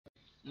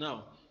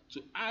Now,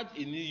 to add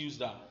a new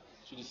user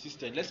to the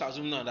system, let's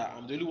assume now that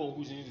I'm the only one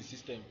who's using the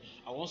system.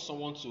 I want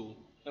someone to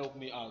help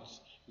me out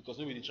because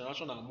maybe the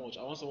transaction are much.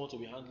 I want someone to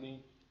be handling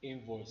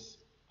invoice,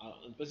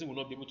 and the person will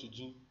not be able to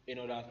do any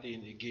other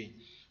thing again.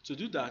 To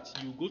do that,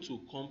 you go to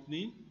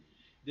company,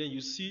 then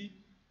you see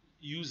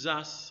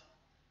users.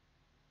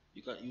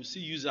 You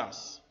see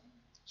users.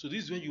 So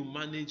this is when you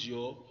manage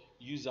your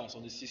users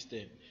on the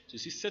system. So you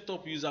see set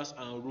up users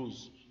and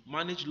roles,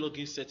 manage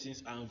login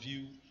settings and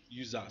view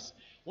users.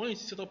 When you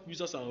set up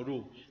users and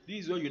role,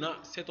 this is where you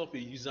now set up a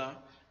user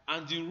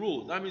and the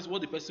role. That means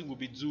what the person will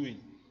be doing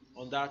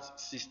on that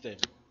system.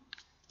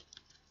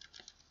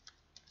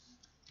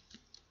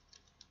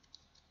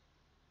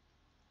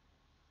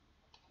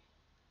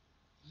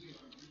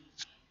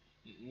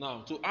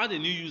 Now to add a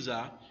new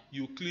user,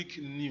 you click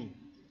new.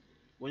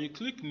 When you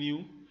click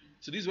new,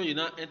 so this is where you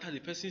now enter the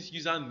person's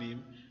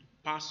username,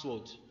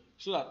 password.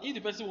 So that if the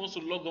person wants to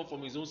log on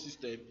from his own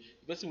system,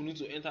 the person will need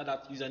to enter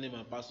that username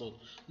and password.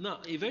 Now,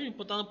 a very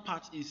important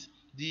part is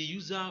the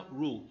user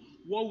role.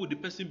 What would the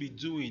person be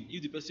doing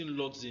if the person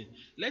logs in?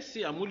 Let's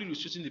say I'm only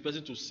restricting the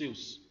person to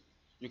sales.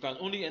 You can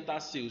only enter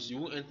sales, you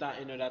won't enter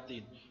any other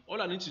thing.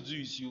 All I need to do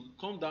is you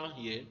come down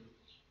here,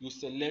 you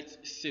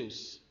select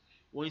sales.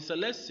 When you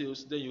select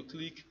sales, then you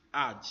click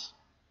add.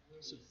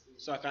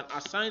 So I can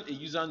assign a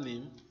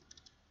username.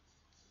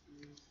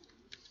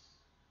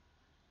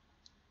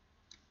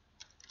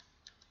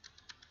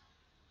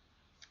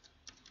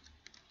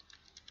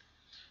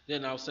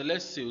 Then I'll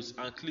select sales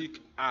and click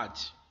add.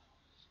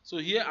 So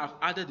here I've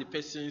added the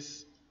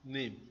person's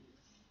name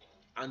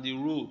and the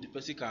role the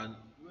person can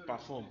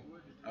perform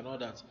and all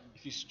that.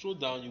 If you scroll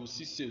down, you will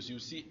see sales, you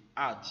will see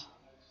add.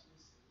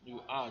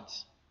 You add.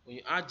 When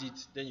you add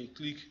it, then you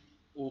click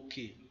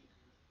OK.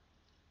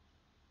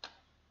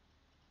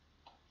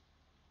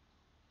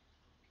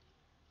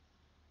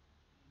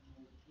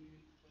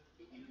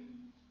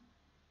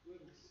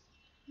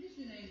 This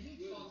thing is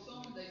it for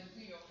someone that is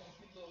using your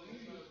computer or you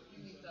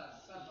using it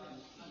as server and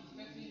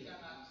the person can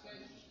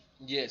access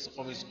Yes,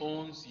 from his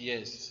own.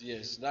 Yes,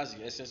 yes, that's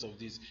the essence of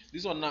this.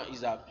 This one now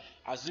is that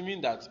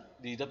assuming that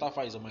the data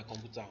file is on my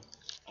computer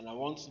and I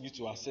want you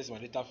to access my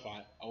data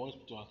file, I want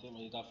you to access my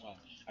data file.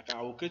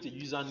 I will create a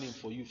username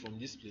for you from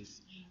this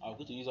place. I will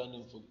create a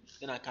username for you.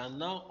 Then I can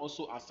now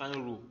also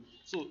assign role.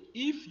 So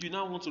if you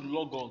now want to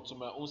log on to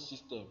my own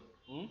system,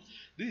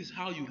 this is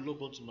how you log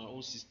on to my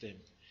own system.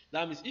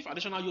 That means if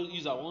additional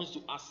user wants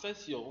to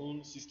access your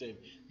own system,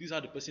 this is how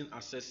the person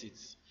access it.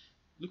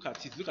 Look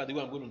at it. Look at the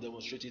way I'm going to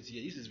demonstrate it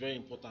here. This is very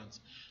important.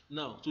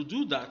 Now, to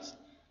do that,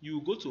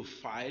 you go to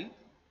File.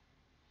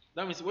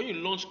 That means when you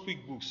launch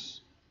QuickBooks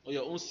on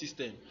your own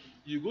system,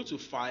 you go to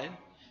File.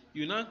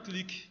 You now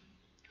click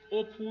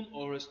Open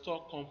or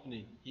Restore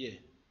Company here.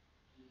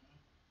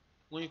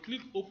 When you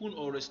click Open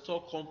or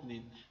Restore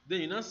Company,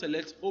 then you now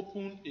select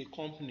Open a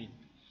Company.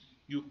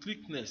 You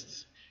click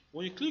Next.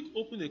 When you click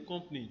Open a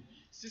Company,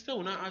 system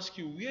will now ask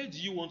you where do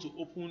you want to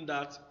open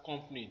that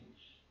company.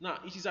 Now,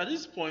 it is at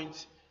this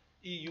point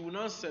you will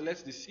now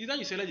select this. Either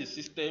you select the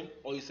system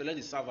or you select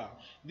the server.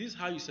 This is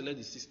how you select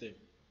the system.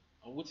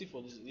 I'm waiting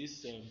for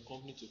this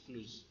company to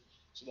close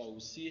so that we'll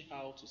see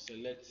how to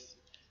select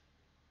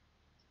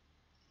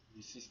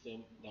the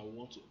system that we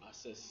want to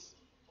access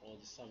or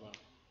the server.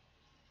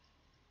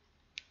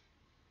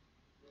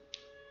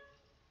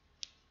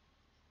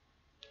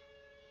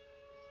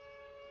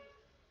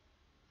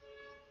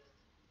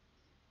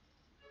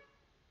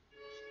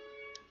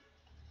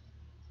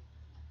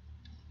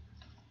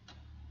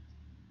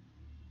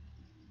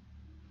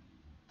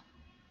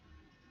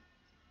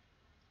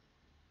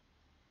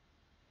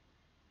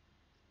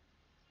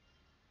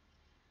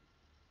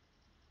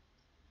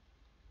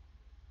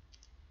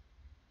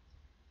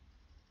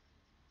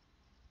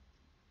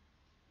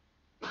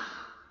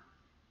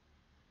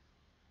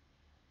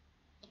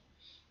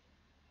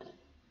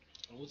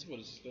 I'm waiting for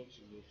the system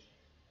to load.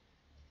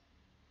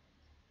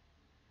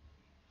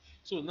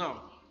 So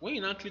now, when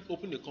you now click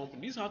open the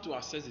company, this is how to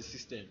access the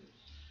system.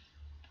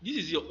 This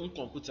is your own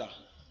computer.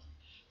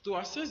 To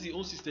access the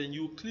own system,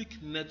 you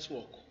click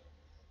network.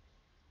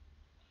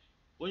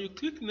 When you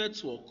click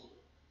network,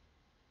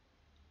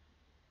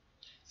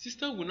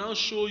 system will now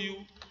show you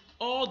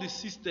all the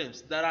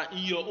systems that are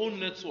in your own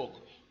network.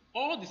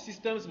 All the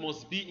systems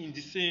must be in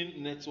the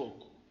same network.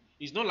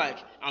 It's not like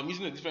I'm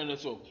using a different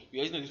network,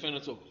 you're using a different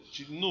network.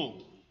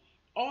 No.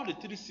 All the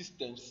three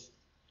systems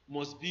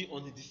must be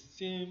on the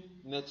same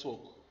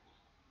network.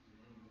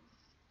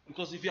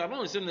 Because if you are not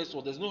on the same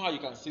network, there's no how you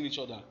can see each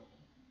other.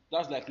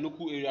 That's like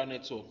local area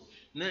network.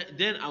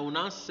 Then I will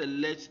now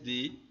select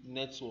the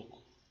network.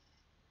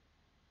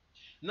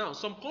 Now,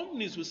 some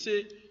companies will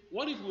say,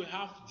 what if we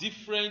have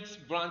different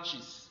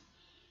branches?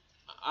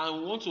 I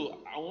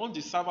want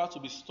the server to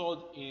be stored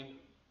in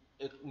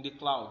the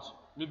cloud,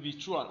 maybe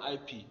through an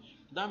IP.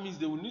 That means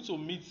they will need to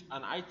meet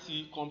an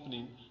IT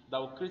company that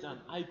will create an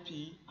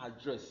IP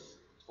address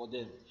for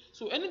them.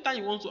 So anytime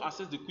you want to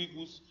access the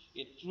QuickBooks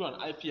through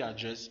an IP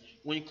address,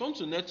 when you come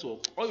to network,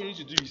 all you need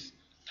to do is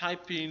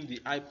type in the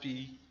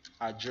IP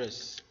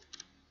address.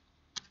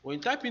 When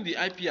you type in the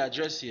IP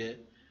address here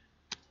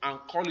and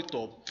call it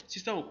up,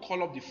 system will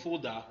call up the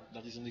folder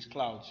that is in the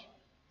cloud.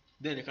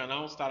 Then you can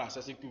now start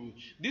accessing people.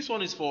 This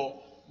one is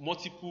for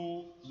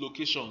multiple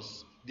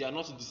locations. They are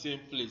not in the same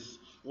place.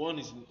 One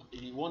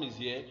is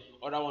here,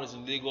 other one is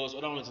in Lagos,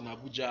 other one is in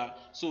Abuja.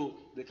 So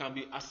they can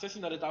be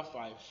accessing the data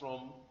file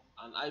from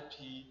an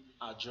IP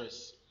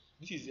address.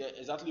 This is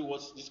exactly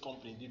what this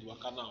company did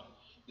Waka now.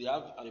 They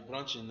have a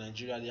branch in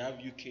Nigeria, they have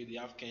UK, they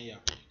have Kenya.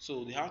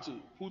 So they have to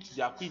put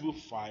their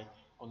QuickBooks file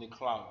on the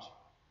cloud.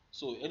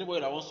 So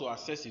anybody that wants to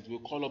access it will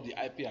call up the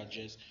IP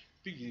address,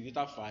 pick the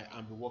data file,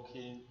 and be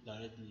working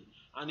directly.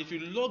 And if you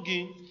log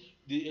in,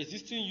 the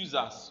existing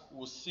users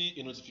will see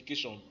a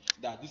notification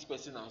that this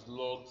person has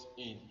logged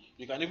in.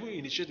 You can even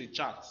initiate a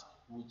chat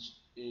with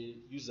a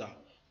user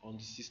on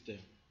the system.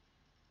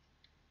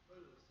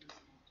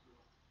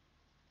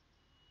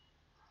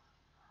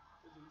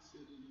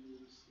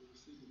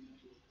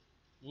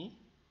 Hmm?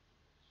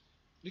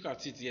 Look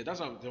at it here.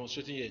 That's what I'm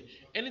demonstrating here.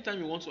 Anytime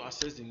you want to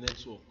access the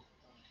network,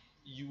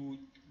 you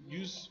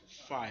use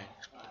file.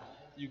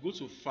 You go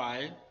to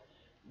file.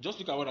 Just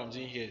look at what I'm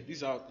doing here. This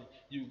is how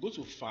you go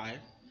to file,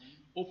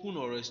 open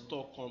or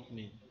restore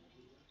company.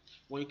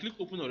 When you click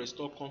open or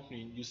restore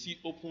company, you see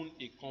open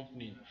a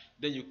company.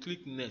 Then you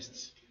click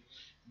next.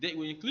 Then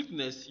when you click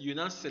next, you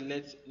now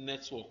select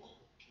network.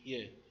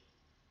 Here,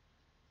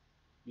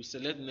 you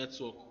select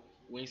network.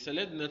 When you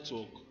select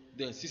network,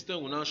 then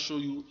system will now show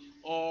you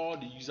all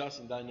the users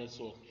in that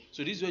network.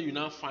 So this is where you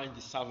now find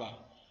the server.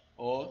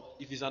 Or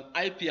if it's an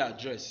IP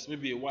address,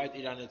 maybe a wide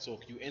area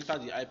network, you enter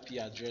the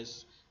IP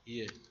address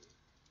here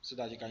so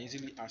that you can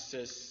easily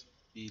access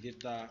the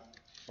data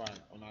file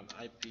on an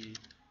IP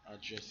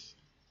address.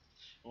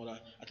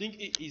 I think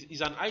it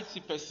is an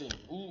IT person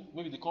who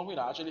maybe the company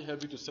that actually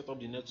helped you to set up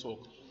the network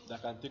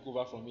that can take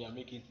over from you and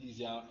make it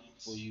easier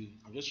for you.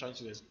 I'm just trying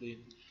to explain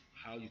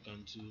how you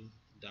can do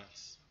that.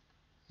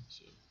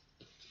 So